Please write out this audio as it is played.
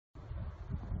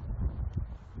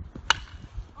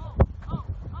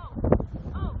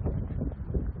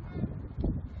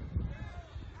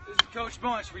Coach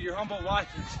Bunch for your humble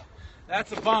watchers.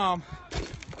 That's a bomb,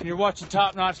 and you're watching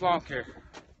Top Notch Lawn Care.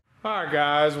 All right,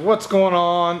 guys, what's going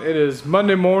on? It is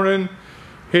Monday morning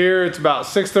here. It's about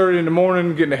 6:30 in the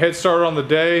morning, getting a head start on the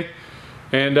day.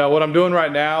 And what I'm doing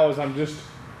right now is I'm just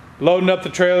loading up the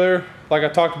trailer, like I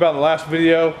talked about in the last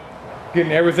video,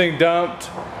 getting everything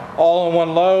dumped all in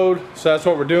one load. So that's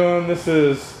what we're doing. This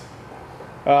was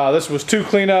 2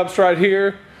 cleanups right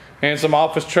here and some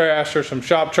office trash or some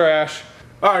shop trash.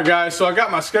 All right, guys, so I got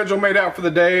my schedule made out for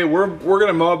the day. We're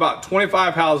gonna mow about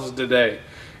 25 houses today,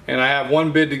 and I have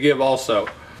 1 bid to give also.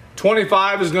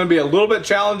 25 is gonna be a little bit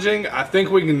challenging. I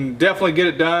think we can definitely get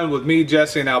it done with me,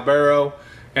 Jesse, and Albero.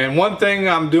 And one thing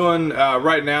I'm doing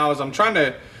right now is I'm trying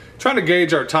to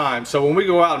gauge our time. So when we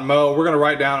go out and mow, we're gonna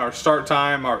write down our start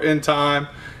time, our end time,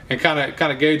 and kind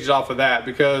of gauge it off of that,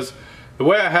 because the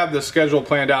way I have the schedule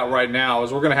planned out right now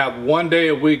is we're gonna have 1 day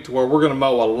a week to where we're gonna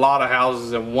mow a lot of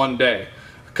houses in 1 day.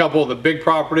 A couple of the big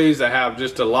properties that have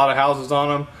just a lot of houses on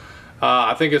them.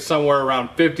 I think it's somewhere around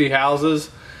 50 houses.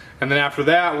 And then after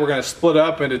that, we're gonna split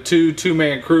up into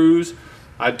two-man crews.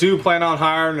 I do plan on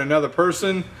hiring another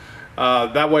person.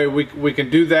 That way we can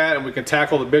do that, and we can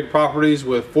tackle the big properties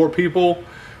with 4 people.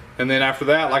 And then after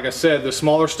that, like I said, the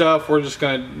smaller stuff, we're just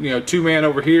gonna, 2-man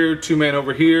over here, 2-man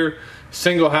over here,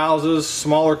 single houses,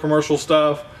 smaller commercial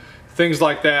stuff, things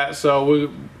like that. So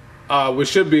we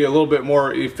should be a little bit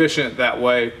more efficient that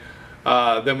way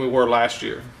than we were last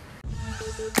year.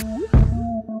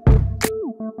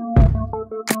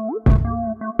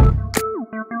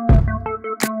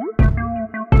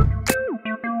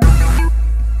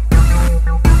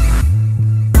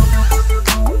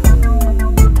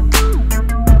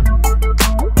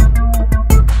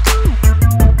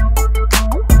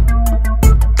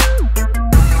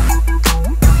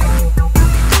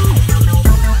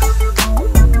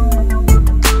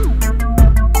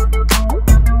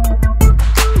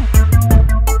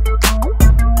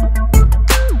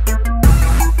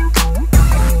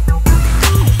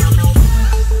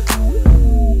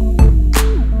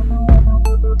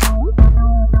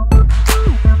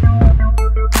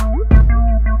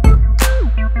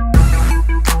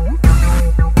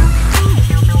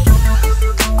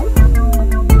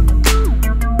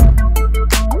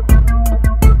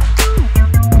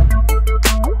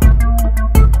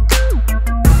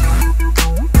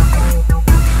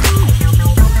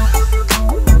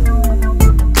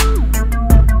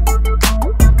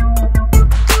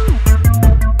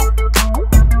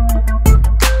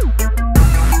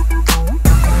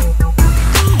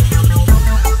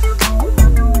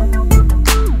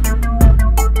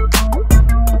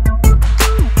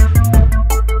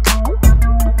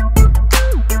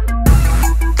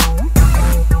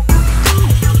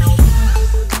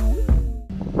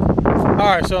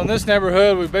 Alright, so in this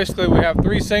neighborhood, we have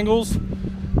 3 singles,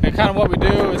 and kind of what we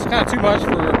do is kind of too much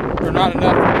for not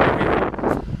enough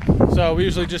for 3 people. So we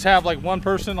usually just have like 1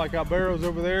 person, like Albero's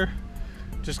over there,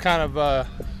 just kind of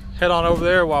head on over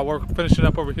there while we're finishing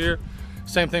up over here.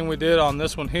 Same thing we did on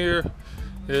this one here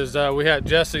is we had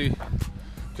Jesse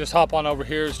just hop on over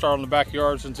here and start on the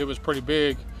backyard since it was pretty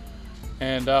big,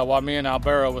 and while me and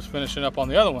Albero was finishing up on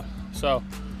the other one. So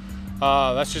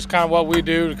that's just kind of what we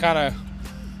do to kind of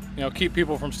keep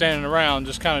people from standing around.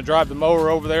 Just kind of drive the mower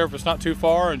over there if it's not too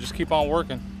far and just keep on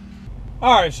working.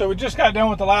 All right, so we just got done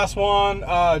with the last one.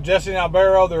 Jesse and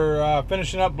Albero, they're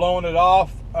finishing up blowing it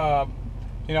off.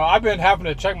 I've been having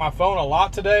to check my phone a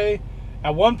lot today.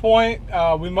 At one point,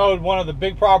 we mowed one of the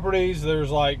big properties.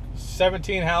 There's like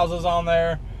 17 houses on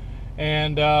there,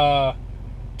 and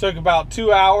took about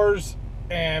 2 hours,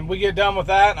 and we get done with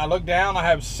that, and I look down, I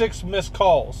have 6 missed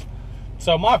calls.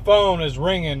 So my phone is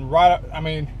ringing right,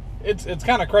 it's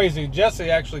kind of crazy.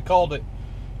 Jesse actually called it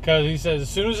because he says as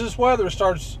soon as this weather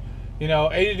starts,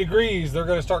 80 degrees, they're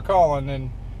going to start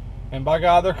calling, and by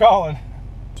God, they're calling.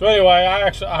 So anyway,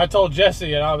 I told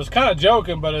Jesse, and I was kind of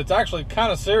joking, but it's actually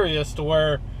kind of serious, to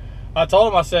where I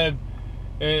told him, I said,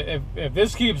 if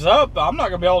this keeps up, I'm not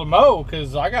going to be able to mow,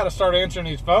 because I got to start answering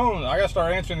these phones. I got to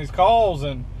start answering these calls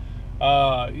and,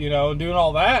 doing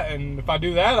all that. And if I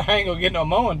do that, I ain't going to get no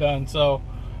mowing done. So,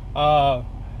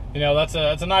 that's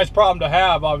a nice problem to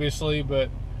have, obviously, but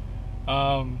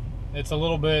it's a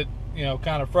little bit,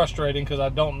 kind of frustrating because I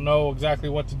don't know exactly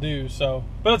what to do. So,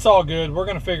 but it's all good. We're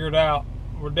going to figure it out.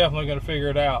 We're definitely going to figure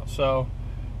it out. So,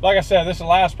 like I said, this is the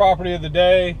last property of the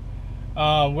day. We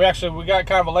got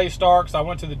kind of a late start because I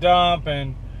went to the dump,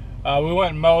 and we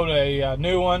went and mowed a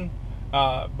new one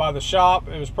by the shop.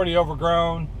 It was pretty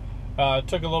overgrown. It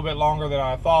took a little bit longer than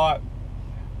I thought,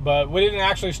 but we didn't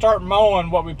actually start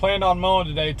mowing what we planned on mowing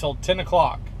today till 10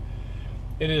 o'clock.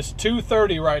 It is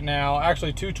 2:30 right now,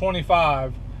 actually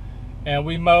 2:25, and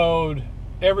we mowed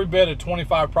every bit of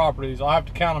 25 properties. I'll have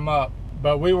to count them up,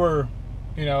 but we were,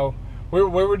 you know, we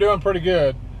were doing pretty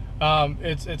good.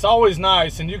 It's always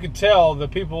nice, and you can tell the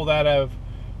people that have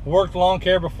worked lawn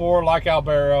care before, like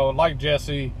Albero, like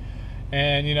Jesse,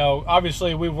 and you know,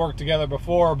 obviously we've worked together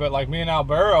before, but like me and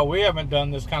Albero, we haven't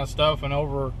done this kind of stuff in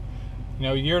over, you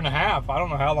know, a year and a half. I don't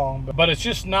know how long, but it's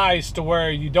just nice to where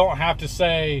you don't have to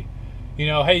say, you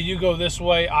know, hey, you go this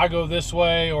way, I go this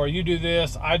way, or you do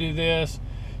this, I do this.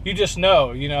 You just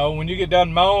know, you know, when you get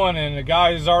done mowing and the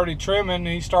guy is already trimming and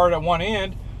he started at one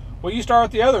end, well, you start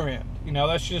at the other end. You know,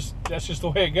 that's just the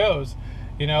way it goes,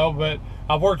 you know. But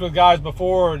I've worked with guys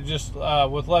before just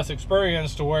with less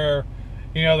experience to where,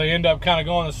 you know, they end up kind of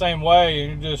going the same way,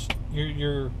 and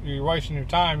you're wasting your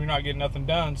time. You're not getting nothing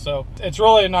done. So it's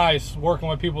really nice working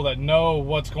with people that know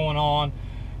what's going on,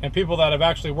 and people that have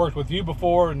actually worked with you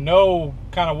before, know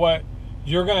kind of what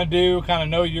you're gonna do, kind of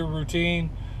know your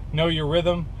routine, know your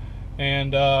rhythm,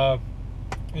 and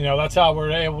you know, that's how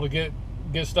we're able to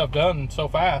get stuff done so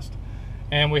fast.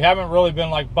 And we haven't really been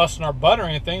like busting our butt or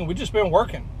anything. We just been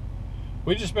working.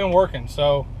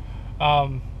 So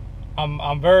I'm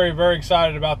very, very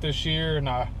excited about this year, and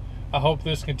I hope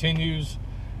this continues,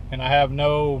 and I have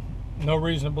no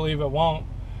reason to believe it won't.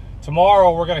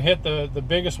 Tomorrow we're going to hit the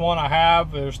biggest one I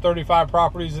have. There's 35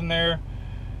 properties in there,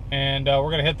 and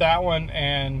we're going to hit that one,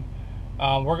 and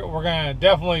we're going to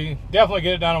definitely get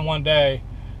it done in one day.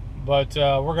 But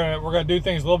we're gonna do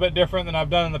things a little bit different than I've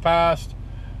done in the past.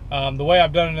 The way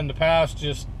I've done it in the past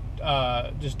just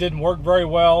didn't work very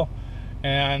well,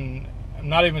 and I'm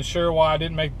not even sure why I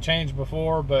didn't make the change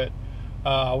before. But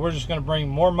we're just going to bring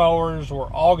more mowers.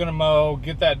 We're all going to mow,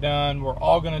 get that done. We're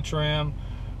all going to trim.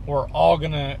 We're all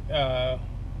going to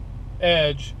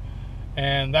edge,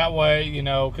 and that way, you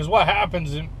know, because what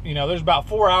happens, you know, there's about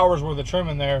 4 hours worth of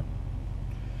trimming there.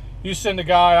 You send a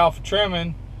guy off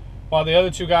trimming while the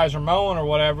other two guys are mowing or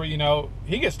whatever, you know,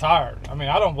 he gets tired. I mean,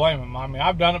 I don't blame him. I mean,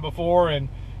 I've done it before, and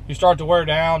you start to wear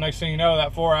down. Next thing you know,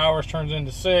 that 4 hours turns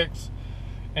into 6,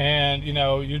 and you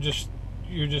know, you're just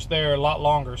there a lot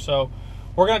longer. So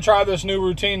we're gonna try this new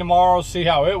routine tomorrow, see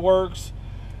how it works,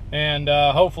 and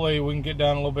hopefully we can get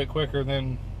done a little bit quicker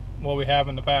than what we have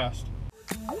in the past.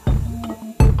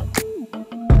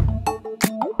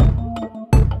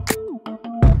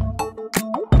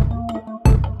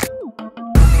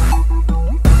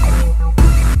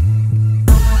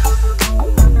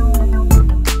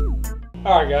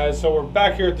 Alright guys, so we're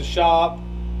back here at the shop.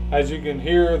 As you can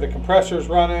hear, the compressor's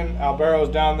running. Albero's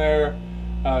down there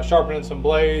sharpening some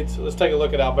blades. Let's take a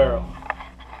look at Albero.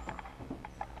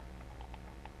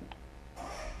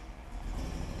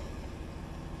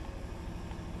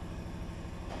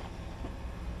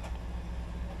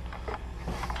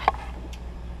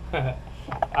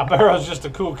 Albero's just a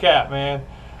cool cat, man.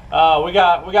 We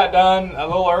got done a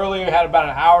little early. We had about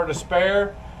an hour to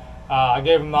spare. I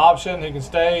gave him the option. He can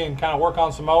stay and kind of work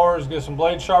on some mowers, get some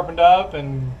blades sharpened up,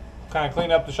 and kind of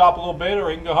clean up the shop a little bit, or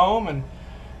he can go home. And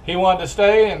he wanted to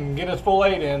stay and get his full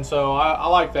 8 in, so I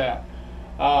like that.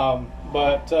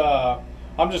 But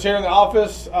I'm just here in the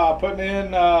office putting in,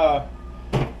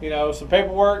 you know, some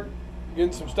paperwork,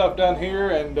 getting some stuff done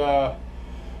here, and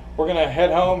we're going to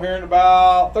head home here in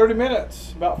about 30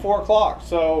 minutes, about 4 o'clock.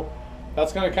 So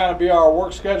that's going to kind of be our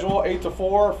work schedule, 8 to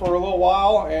 4 for a little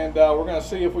while, and we're going to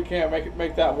see if we can't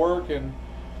make that work. And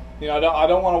you know, I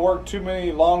don't want to work too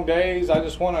many long days. I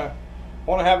just want to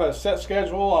have a set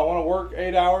schedule. I want to work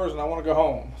 8 hours, and I want to go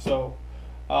home. So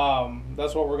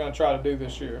that's what we're going to try to do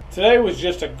this year. Today was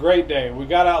just a great day. We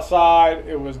got outside.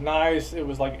 It was nice. It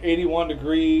was like 81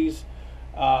 degrees.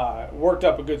 Worked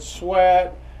up a good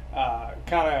sweat.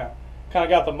 Kind of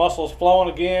got the muscles flowing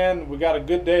again. We got a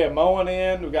good day of mowing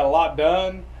in. We got a lot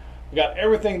done. We got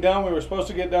everything done we were supposed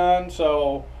to get done.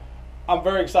 So I'm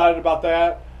very excited about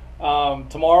that.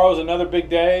 Tomorrow's another big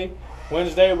day.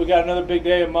 Wednesday we got another big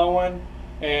day of mowing,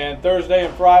 and Thursday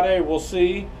and Friday we'll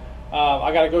see.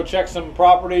 I got to go check some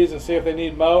properties and see if they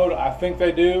need mowed. I think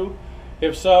they do.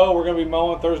 If so, we're going to be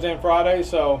mowing Thursday and Friday.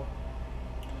 So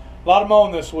a lot of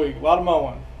mowing this week. A lot of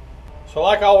mowing. So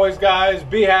like always, guys,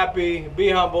 be happy, be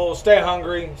humble, stay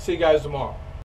hungry. See you guys tomorrow.